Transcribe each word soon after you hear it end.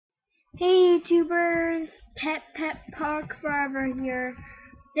Hey YouTubers, Pet Park Forever here.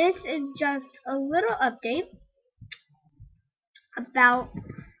 This is just a little update about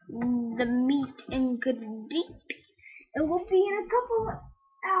the meet and greet. It will be in a couple of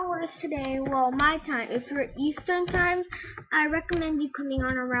hours today. Well, my time. If you're Eastern time, I recommend you coming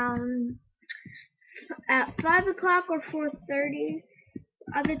on around at 5 o'clock or 4:30.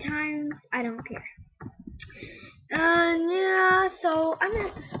 Other times, I don't care. Yeah, so I'm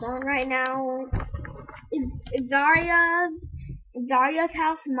at the spawn right now. It's Zaria's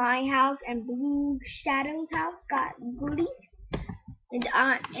house, my house, and Blue Shadow's house got goodies.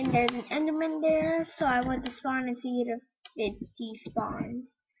 And there's an Enderman there, so I went to spawn and see if it despawns.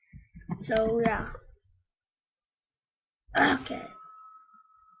 So yeah. Okay.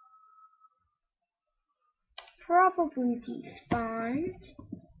 Probably despawned.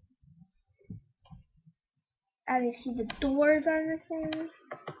 As you see, the doors are the same.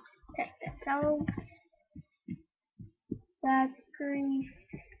 Check themselves. That's great.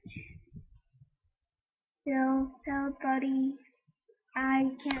 Still, buddy.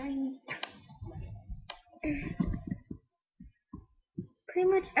 I can't read. Pretty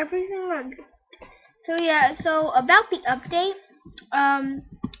much everything looks good. So yeah, so about the update,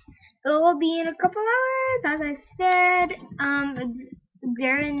 it will be in a couple hours, as I said.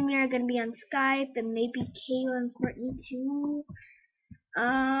 Darren and me are gonna be on Skype, and maybe Kayla and Courtney too.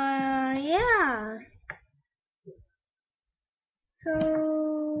 Yeah.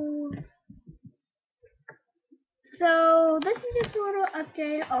 So this is just a little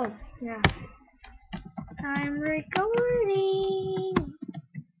update. Oh yeah, I'm recording.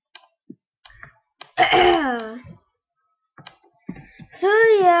 So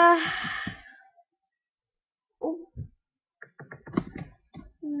yeah. Oh.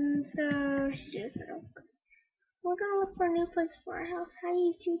 So we're gonna look for a new place for our house. Hi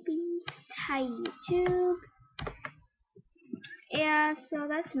YouTube. Hi YouTube. Yeah, so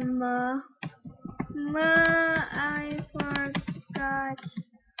that's I forgot.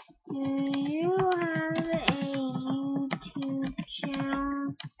 Do you have a YouTube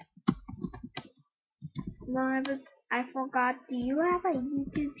channel? I forgot. Do you have a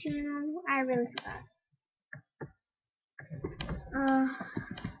YouTube channel? I really forgot.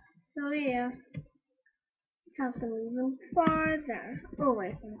 So yeah. Have to move even farther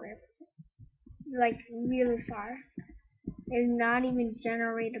away from Grip. Like really far. There's not even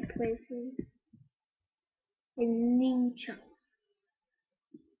generated places in new chunks,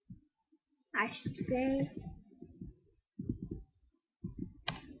 I should say.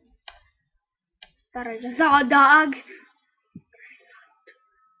 Thought I just saw a dog.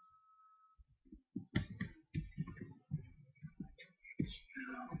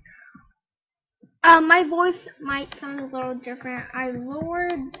 My voice might sound a little different. I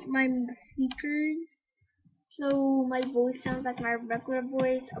lowered my speakers, so my voice sounds like my regular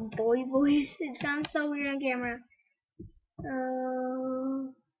voice, a boy voice. It sounds so weird on camera.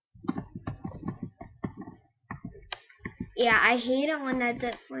 Yeah, I hate it when it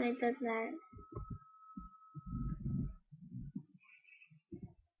does that.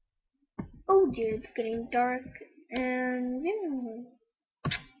 Oh dear, it's getting dark, and yeah,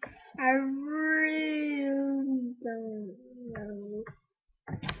 I really don't know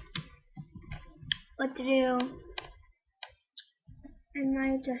what to do. I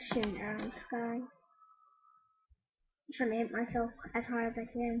might just shoot down the sky. I'm trying to hit myself as hard as I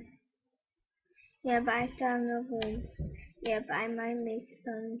can. Yeah, but I still have no voice. Yeah, but I might make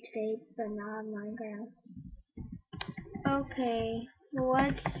some today, but not on Minecraft. Okay,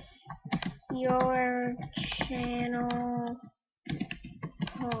 what's your channel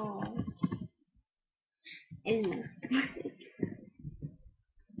called? Ew.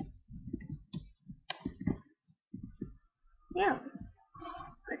 Yeah.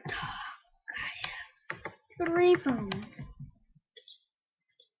 Good talk. 3 phones.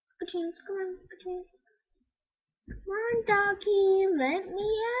 Come on. Come on, doggy. Let me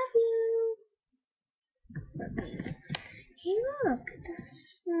have you. Hey, look. This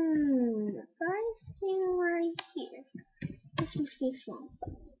nice thing right here. This must be a swamp.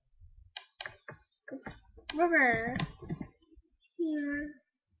 River. Here.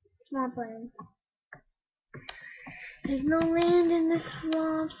 Swamp land. There's no land in this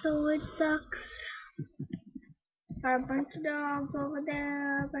swamp, so it sucks. There are a bunch of dogs over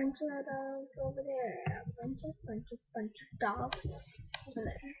there, a bunch of dogs over there, a bunch of dogs over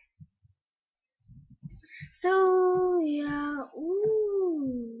there. So yeah,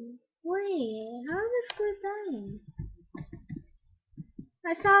 ooh, wait, how did the squid die?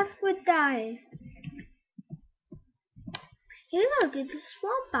 I saw a squid die. Hey look, it's a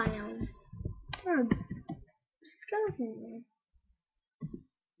swamp biome.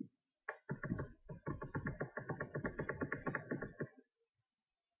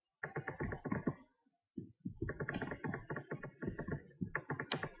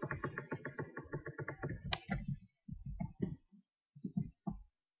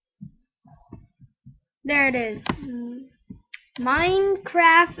 There it is.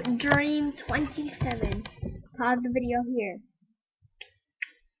 Minecraft Dream 27. Pause the video here.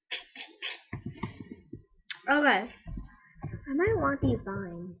 Okay. I might want these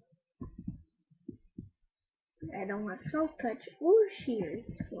vines. I don't want soft touch or shears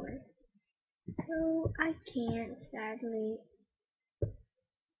for it. So I can't, sadly.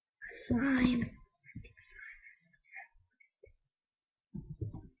 Slime.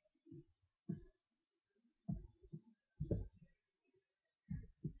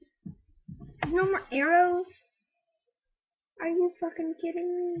 No more arrows? Are you fucking kidding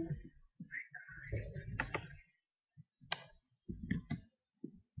me?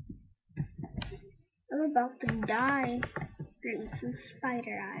 I'm about to die. Getting some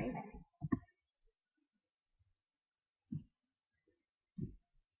spider eyes.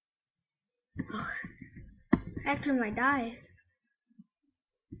 After I die.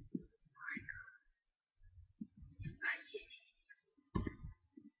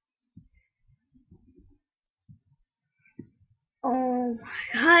 Oh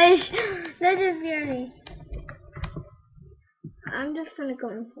my gosh, that just scared me. I'm just gonna go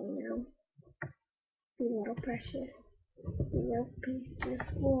in home now. Be little precious. Be little precious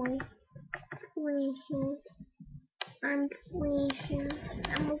boy. Precious. I'm precious.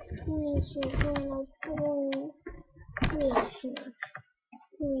 I'm a precious little boy. Precious.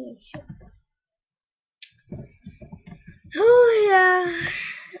 Precious. Oh yeah.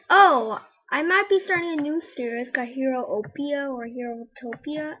 Oh, I might be starting a new series called Hero-opia or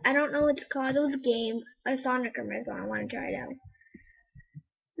Hero-topia. I don't know what it's called. It was a game. I saw Sonic commercial. I want to try it out.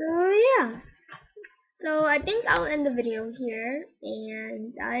 So yeah. So I think I'll end the video here,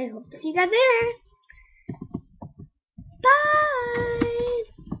 and I hope to see you guys there. Bye.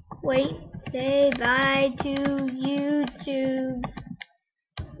 Wait. Say bye to YouTube.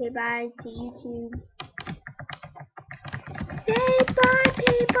 Say bye to YouTube. Say bye,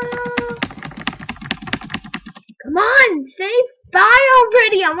 people. Come on, say bye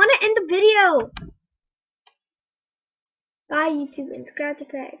already. I want to end the video. Bye, YouTube, and subscribe to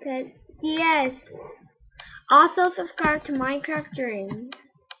Pet. Yes. Also subscribe to Minecraft Dreams.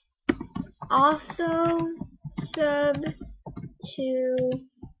 Also sub to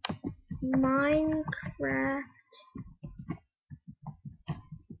Minecraft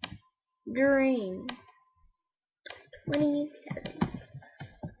Dreams 27.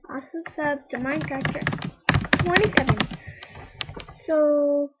 Also sub to Minecraft Dreams 27.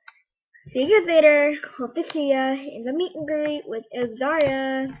 So see you guys later. Hope to see ya in the meet and greet with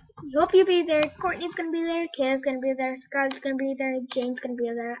Exaria. Hope you'll be there. Courtney's gonna be there. Kay's gonna be there. Scarlett's gonna be there. James gonna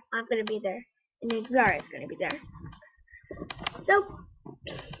be there. I'm gonna be there. And Exaria's gonna be there. So,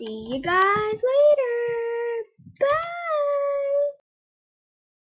 see you guys later.